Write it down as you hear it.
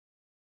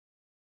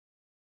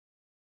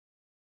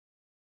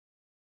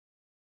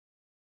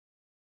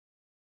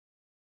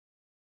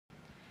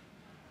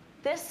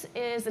This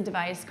is a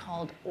device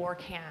called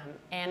OrCam,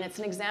 and it's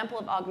an example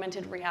of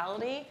augmented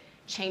reality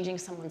changing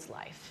someone's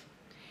life.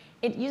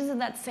 It uses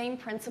that same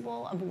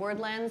principle of word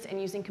lens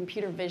and using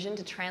computer vision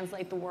to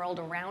translate the world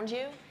around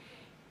you,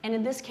 and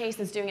in this case,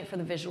 it's doing it for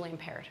the visually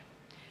impaired.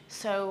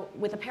 So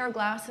with a pair of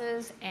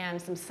glasses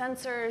and some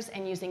sensors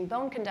and using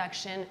bone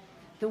conduction,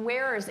 the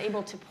wearer is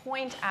able to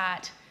point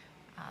at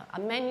a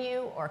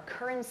menu or a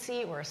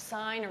currency or a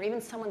sign or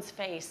even someone's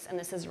face, and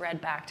this is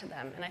read back to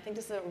them. And I think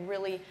this is a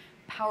really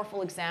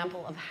powerful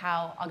example of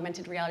how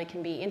augmented reality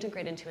can be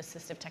integrated into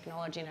assistive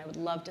technology, and I would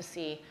love to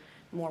see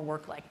more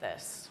work like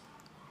this.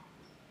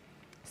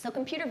 So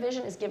computer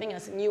vision is giving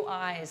us new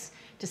eyes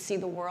to see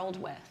the world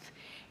with.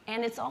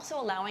 And it's also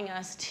allowing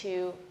us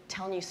to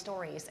tell new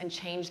stories and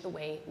change the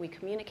way we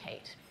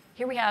communicate.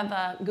 Here we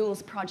have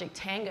Google's Project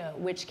Tango,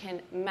 which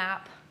can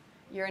map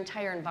your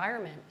entire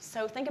environment.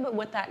 So think about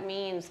what that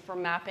means for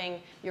mapping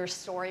your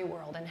story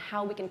world and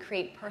how we can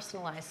create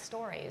personalized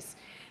stories.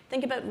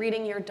 Think about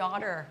reading your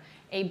daughter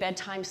a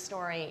bedtime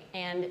story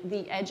and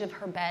the edge of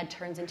her bed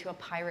turns into a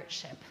pirate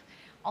ship.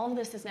 All of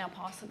this is now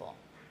possible.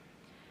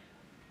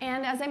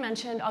 And as I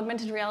mentioned,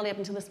 augmented reality up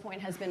until this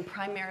point has been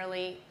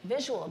primarily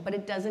visual, but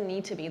it doesn't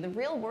need to be. The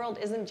real world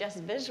isn't just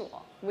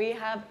visual. We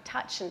have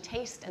touch and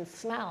taste and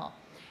smell.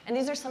 And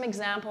these are some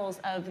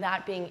examples of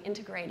that being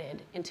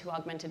integrated into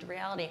augmented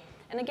reality.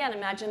 And again,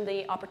 imagine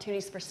the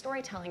opportunities for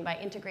storytelling by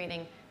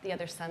integrating the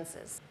other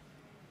senses.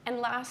 And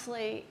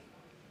lastly,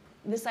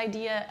 this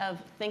idea of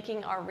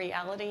thinking our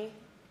reality,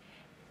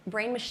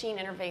 brain-machine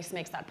interface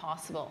makes that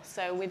possible.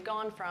 So we've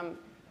gone from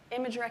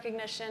image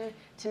recognition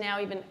to now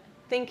even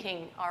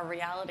thinking our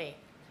reality,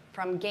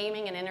 from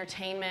gaming and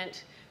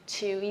entertainment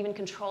to even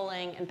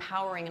controlling and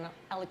powering an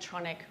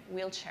electronic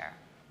wheelchair.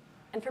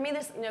 And for me,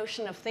 this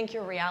notion of think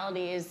your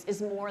reality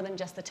is more than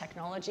just the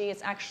technology.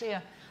 It's actually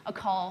a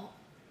call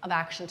of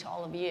action to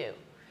all of you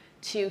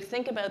to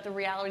think about the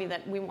reality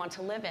that we want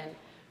to live in.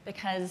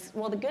 Because,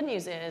 well, the good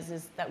news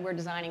is that we're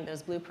designing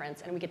those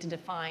blueprints and we get to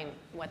define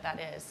what that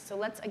is. So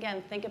let's,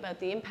 again, think about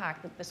the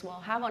impact that this will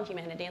have on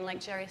humanity. And like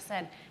Jerry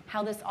said,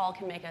 how this all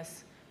can make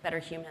us better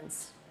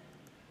humans.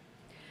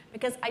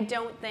 Because I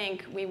don't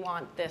think we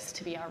want this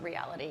to be our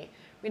reality.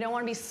 We don't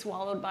want to be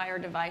swallowed by our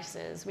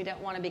devices. We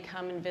don't want to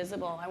become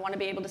invisible. I want to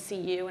be able to see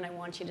you, and I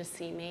want you to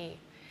see me.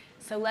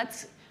 So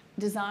let's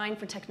design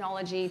for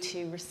technology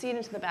to recede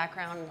into the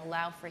background and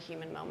allow for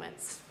human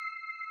moments.